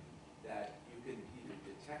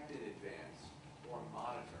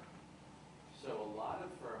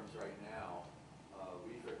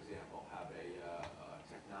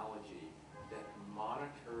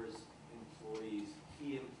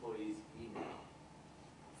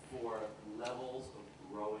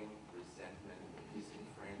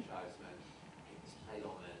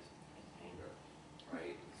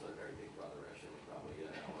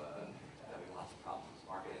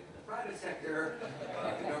sector.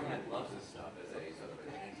 The government loves this stuff as a sort of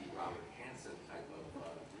an anti-Robert Hansen type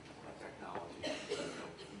of technology. There's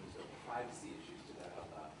no privacy issues to that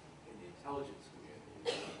in the intelligence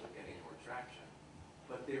community. We're getting more traction.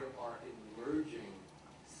 But there are emerging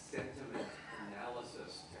sentiment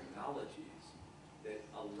analysis technologies that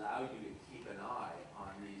allow you to keep an eye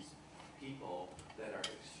on these people that are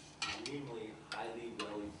extremely highly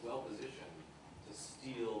well-positioned to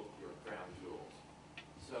steal your crown jewels.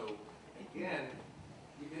 So again,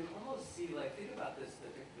 you can almost see, like, think about this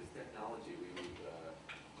technology we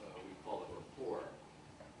call it rapport.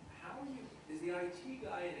 How are you, is the IT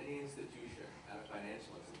guy in any institution, at a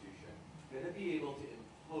financial institution, going to be able to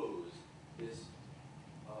impose this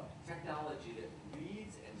technology that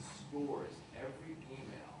reads and scores every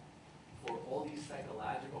email for all these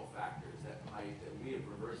psychological factors that we have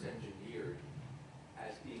reverse engineered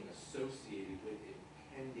as being associated with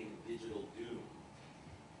impending digital doom?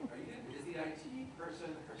 Is the IT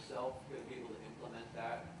person herself going to be able to implement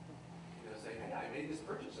that? You know, say, hey, I made this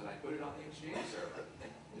purchase and I put it on the exchange server.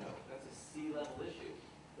 You know, that's a C-level issue.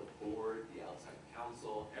 The board, the outside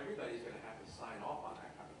counsel, everybody's going to have to sign off on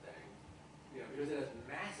that kind of thing. You know, because it has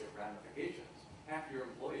massive ramifications. Half your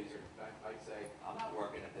employees might say, I'm not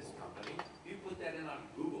working at this company. If you put that in on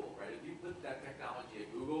Google, right? If you put that technology at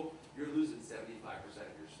Google, you're losing 75%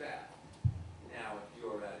 of your staff. Now, if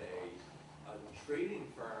you're at a trading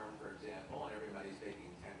firm, for example, and everybody's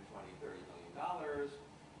making $10, $20, $30 million,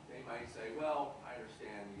 they might say, well, I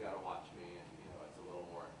understand, you got to watch me, and you know, it's a little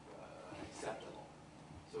more acceptable.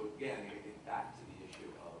 So again, you get back to the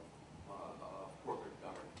issue of corporate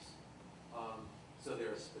governance. So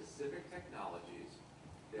there are specific technologies,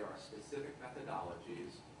 there are specific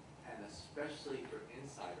methodologies, and especially for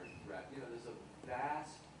insider threat, you know, there's a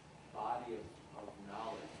vast body of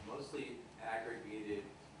knowledge, mostly aggregated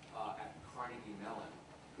at Carnegie Mellon,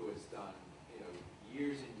 who has done, you know,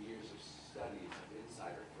 years and years of studies of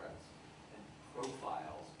insider threats and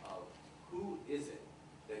profiles of who is it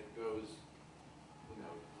that goes, you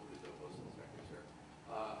know, who is the postal inspectors here,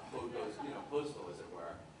 who goes, you know, postal, as it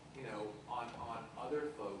were, you know, on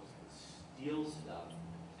other folks and steals stuff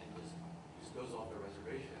and just goes off the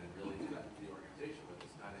reservation and really threatens the organization with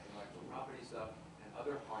this kind of intellectual property stuff and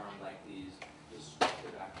other harm like these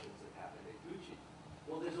destructive actions that happened at Gucci.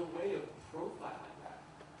 Well, there's a way of profiling that.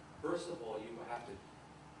 First of all, you have to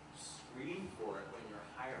screen for it when you're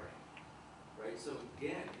hiring, right? So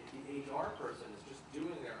again, if the HR person is just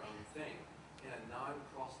doing their own thing in a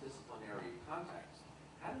non-cross-disciplinary context,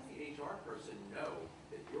 how does the HR person know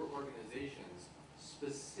that your organization's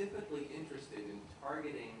specifically interested in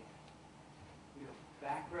targeting, you know,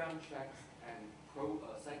 background checks and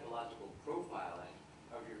psychological profiling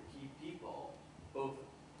of your key people, both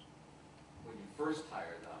when you first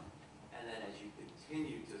hire them, and then as you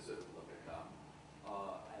continue to sort of look at them,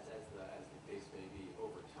 as the case may be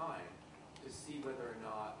over time, to see whether or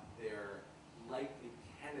not they're likely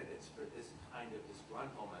candidates for this kind of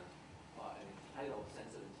disgruntlement, an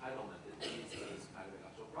sense of entitlement that leads to this kind of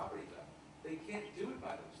intellectual property theft. They can't do it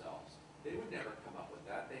by themselves. They would never come up with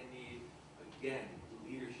that. They need, again,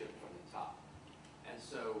 leadership from the top. And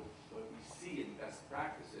so what we see in best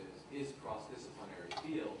practices is cross-disciplinary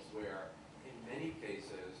fields where, in many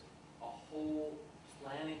cases, a whole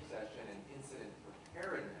planning session and incident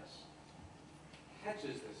preparedness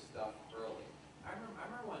catches this stuff early. I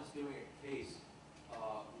remember once doing a case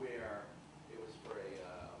where it was for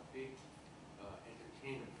a big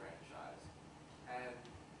entertainment franchise, and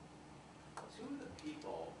two of the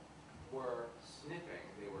people were sniffing.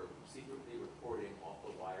 They were secretly recording off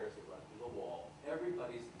the wires that run through the wall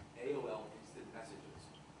everybody's AOL instant messages,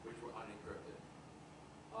 which were unencrypted,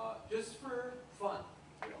 just for fun,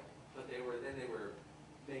 really. But they were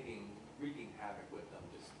wreaking havoc with them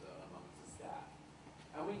just amongst the staff.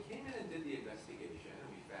 And we came in and did the investigation, and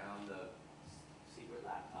we found the secret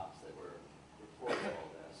laptops that were recording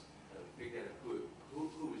all this. And we figured out who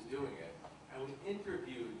was doing it. And we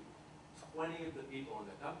interviewed 20 of the people in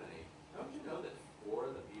the company. Don't you know that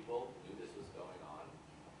 4 of the people knew this was going on?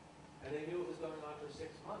 And they knew it was going on for 6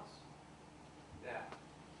 months. Now,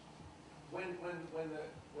 when the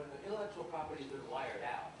intellectual property's been wired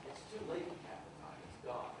out, it's too late half the time. It's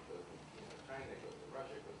gone. It goes to China, it goes to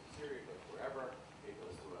Russia, it goes to Syria, it goes wherever. It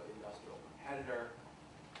goes to an industrial competitor.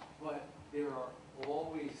 But there are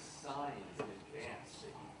always signs in advance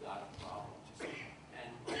that you've got a problem. And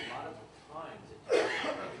a lot of times it takes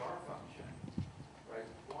an HR function, right?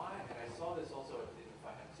 Why? And I saw this also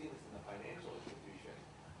I've seen this in the financial institution,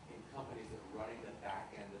 in companies that are running the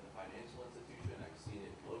back end of the financial institution. I've seen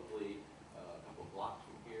it locally, a couple blocks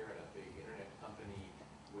from here at a big internet company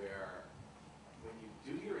where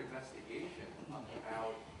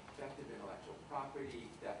about theft of intellectual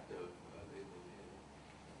property, theft of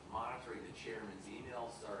monitoring the chairman's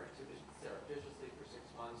emails surreptitiously for 6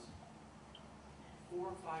 months.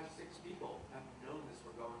 4, 5, 6 people have known this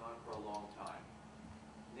were going on for a long time.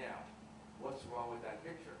 Now, what's wrong with that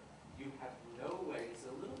picture? You have no way, it's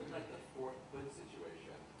a little bit like the Fort Hood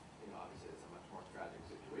situation. Obviously it's a much more tragic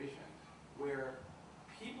situation, where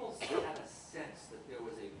people had a sense that there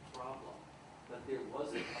was a problem, but there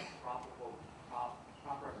wasn't a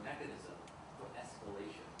proper mechanism for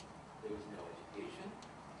escalation. There was no education,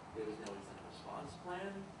 there was no incident response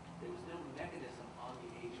plan, there was no mechanism on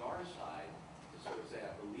the HR side to sort of say,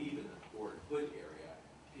 I believe in the Fort Hood area.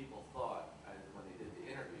 People thought, when they did the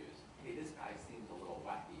interviews, hey, this guy seems a little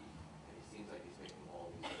wacky, and he seems like he's making all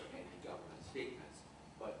these sort of anti-government statements.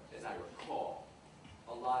 But as I recall,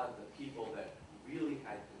 a lot of the people that really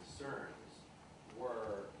had concerns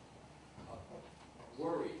were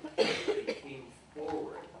worried that they came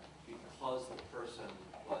forward because the person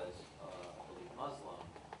was, I believe, Muslim,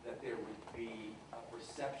 that there would be a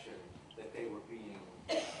perception that they were being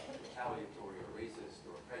retaliatory or racist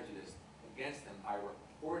or prejudiced against them by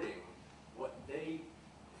reporting what they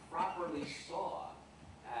properly saw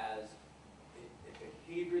as a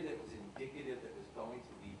behavior that was indicative that was going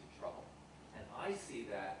to lead to trouble. And I see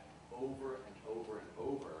that over and over and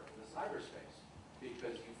over in the cyberspace,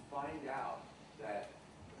 because you find out that,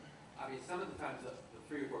 I mean, some of the times the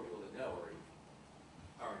 3 or 4 people that know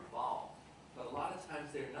are involved, but a lot of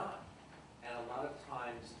times they're not. And a lot of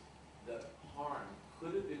times the harm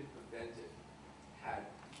could have been prevented had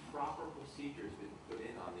proper procedures been put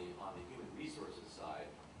in on the human resources side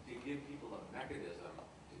to give people a mechanism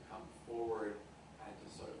to come forward and to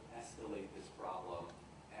sort of escalate this problem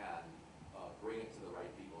and bring it to the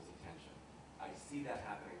right people's attention. I see that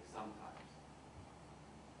happening sometimes.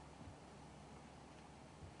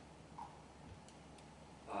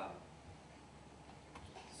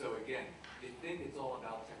 So again, they think it's all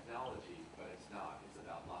about technology, but it's not. It's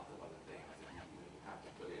about lots of other things that you have to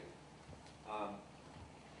put in.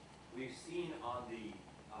 We've seen on the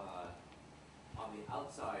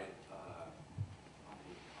outside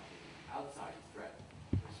outside threat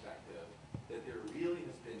perspective that there really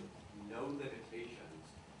has been no limitations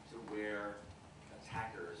to where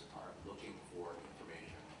attackers are looking for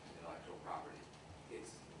information in intellectual property.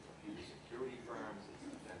 It's computer security firms, it's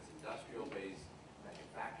defense industrial base,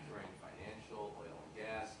 manufacturing, financial, oil and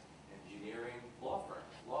gas, engineering, law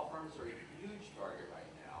firms. Law firms are a huge target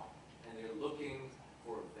right now, and they're looking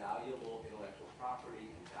for valuable intellectual property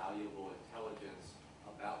and valuable intelligence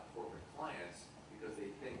about corporate clients because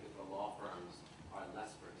they think that the law firms are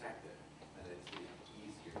less protected and it's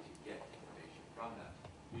easier to get information from them.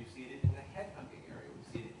 We've seen it in the headhunting area. We've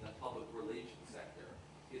seen it in the public relations sector.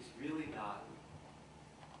 It's really not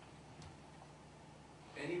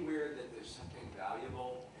anywhere that there's something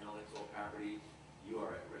valuable, intellectual property, you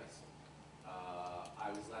are at risk. I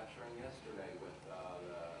was lecturing yesterday with the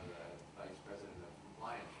vice president of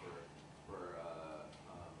compliance for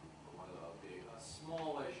one of a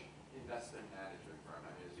smallish investment management firm. I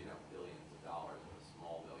mean, as you know, billions of dollars, but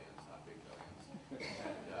small billions, not big billions.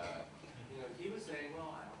 And he was saying,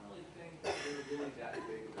 well, I don't really think that we're really that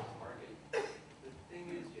big of a target. The thing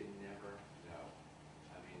is, you never know.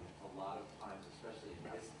 I mean, a lot of times, especially in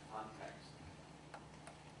this context,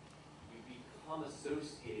 you become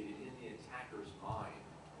associated in the attacker's mind,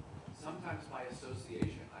 sometimes by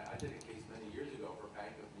association. I did a case many years ago for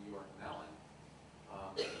Bank of New York Mellon,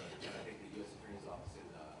 and I think the U.S. Attorney's Office in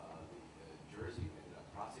Jersey ended up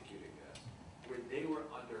prosecuting this, where they were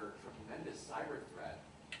under tremendous cyber threat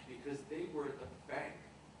because they were the bank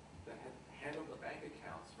that had handled the bank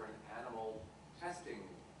accounts for an animal testing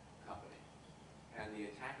company. And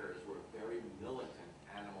the attackers were a very militant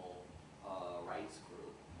animal rights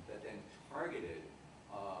group that then targeted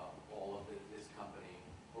all of this company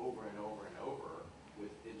over and over and over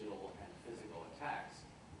with digital and physical attacks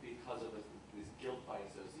because of this guilt by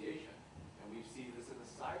association. And we see this in the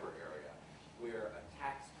cyber area where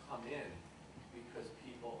attacks come in because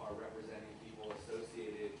people are representing people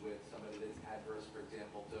associated with somebody that's adverse, for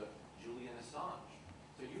example, to Julian Assange.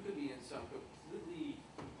 So you could be in some completely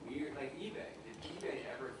weird, like eBay. Did eBay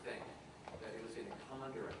ever think that it was going to come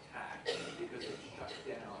under attack because it shut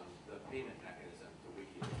down the payment mechanism to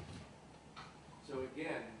WikiLeaks? So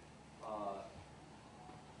again,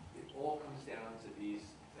 it all comes down to these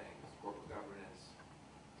things: corporate governance,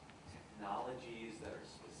 technologies that are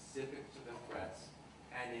specific to the threats,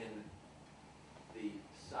 and in the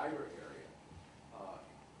cyber area,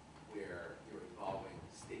 where you're involving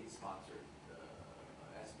state-sponsored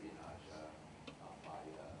espionage by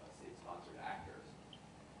state-sponsored actors,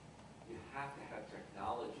 you have to have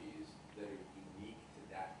technologies that are unique to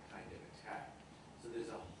that kind of attack. So there's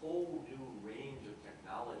a whole new range of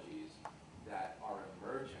technologies that are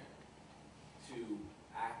emerging to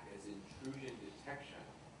act as intrusion detection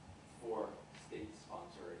for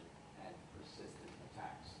state-sponsored and persistent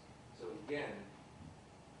attacks. So again,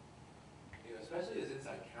 especially as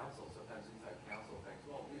inside counsel, sometimes inside counsel thinks,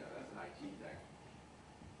 well, that's an IT thing.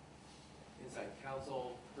 Inside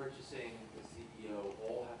counsel, purchasing, the CEO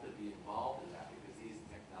all have to be involved in that because these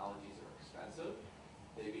technologies are expensive.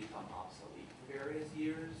 They become obsolete in various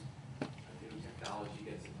years. A new technology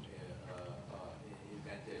gets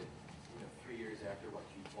invented 3 years after what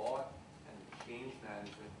you bought, and the change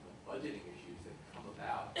management and the budgeting issues that come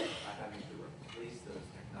about by having to replace those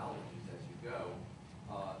technologies as you go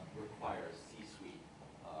requires C-suite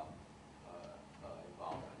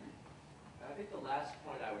involvement. And I think the last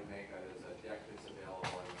point I would make, there's a deck that's available,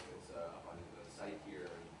 and it's up on the site here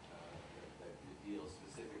that deals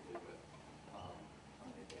specifically with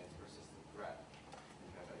advanced persistent threat.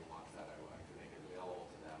 If anybody wants that, I could make it available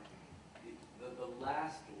to them. The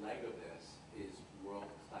last leg of this is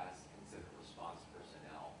world-class incident response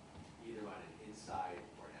personnel, either on an inside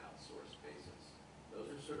or an outsourced basis. Those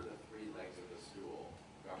are sort of the three legs of the stool: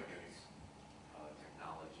 governance,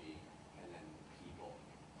 technology, and then people.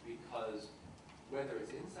 Because whether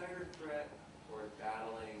it's insider threat or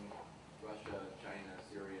battling Russia, China,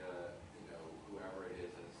 Syria, whoever it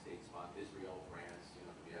is as a state sponsor, Israel, France, it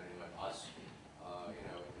could be anyone, us, it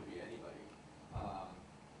could be anybody.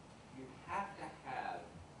 You have to have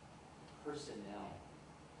personnel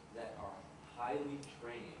that are highly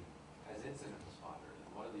trained as incident responders.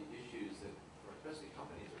 And one of the issues that, especially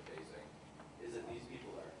companies are facing, is that these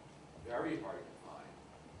people are very hard to find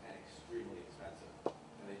and extremely expensive.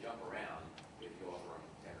 And they jump around if you offer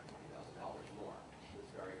them $10,000 or $20,000 more.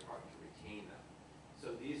 It's very hard to retain them.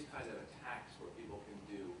 So these kind of attacks where people can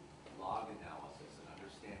do log analysis and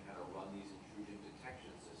understand how to run these intrusion detection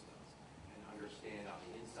systems and understand on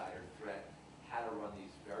the insider threat how to run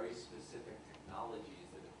these very specific technologies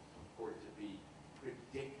that purport to be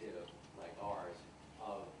predictive, like ours,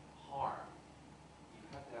 of harm. You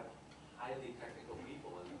have to have highly technical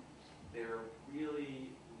people, and they're really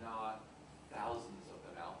not thousands of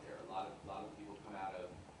them out there. A lot of people come out of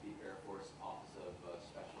the Air Force Office of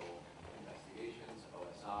Special Investigations,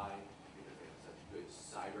 OSI, because they have such good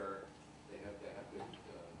cyber. They have good,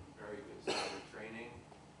 very good cyber training.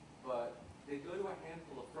 But they go to a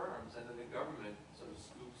handful of firms, and then the government sort of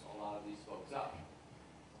scoops a lot of these folks up.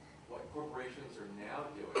 What corporations are now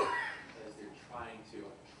doing is they're trying to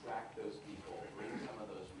attract those people, bring some of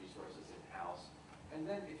those resources in-house, and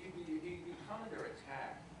then if you come under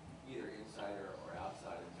attack, either insider or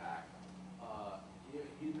outside attack,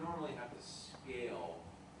 you normally have to scale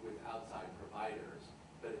with outside providers,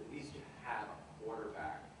 but at least you have a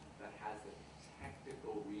quarterback that has the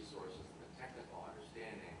technical resources and the technical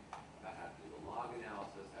understanding about how to do the log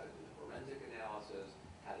analysis, how to do the forensic analysis,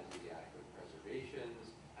 how to do the adequate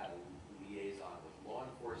preservations, how to liaison with law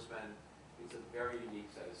enforcement. It's a very unique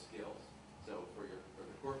set of skills. So for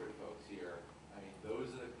the corporate folks here,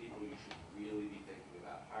 those are the people you should really be thinking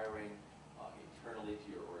about hiring internally to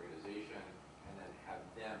your organization, and then have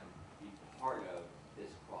them be part of this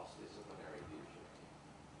cross-disciplinary leadership team.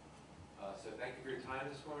 So thank you for your time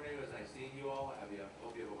this morning. It was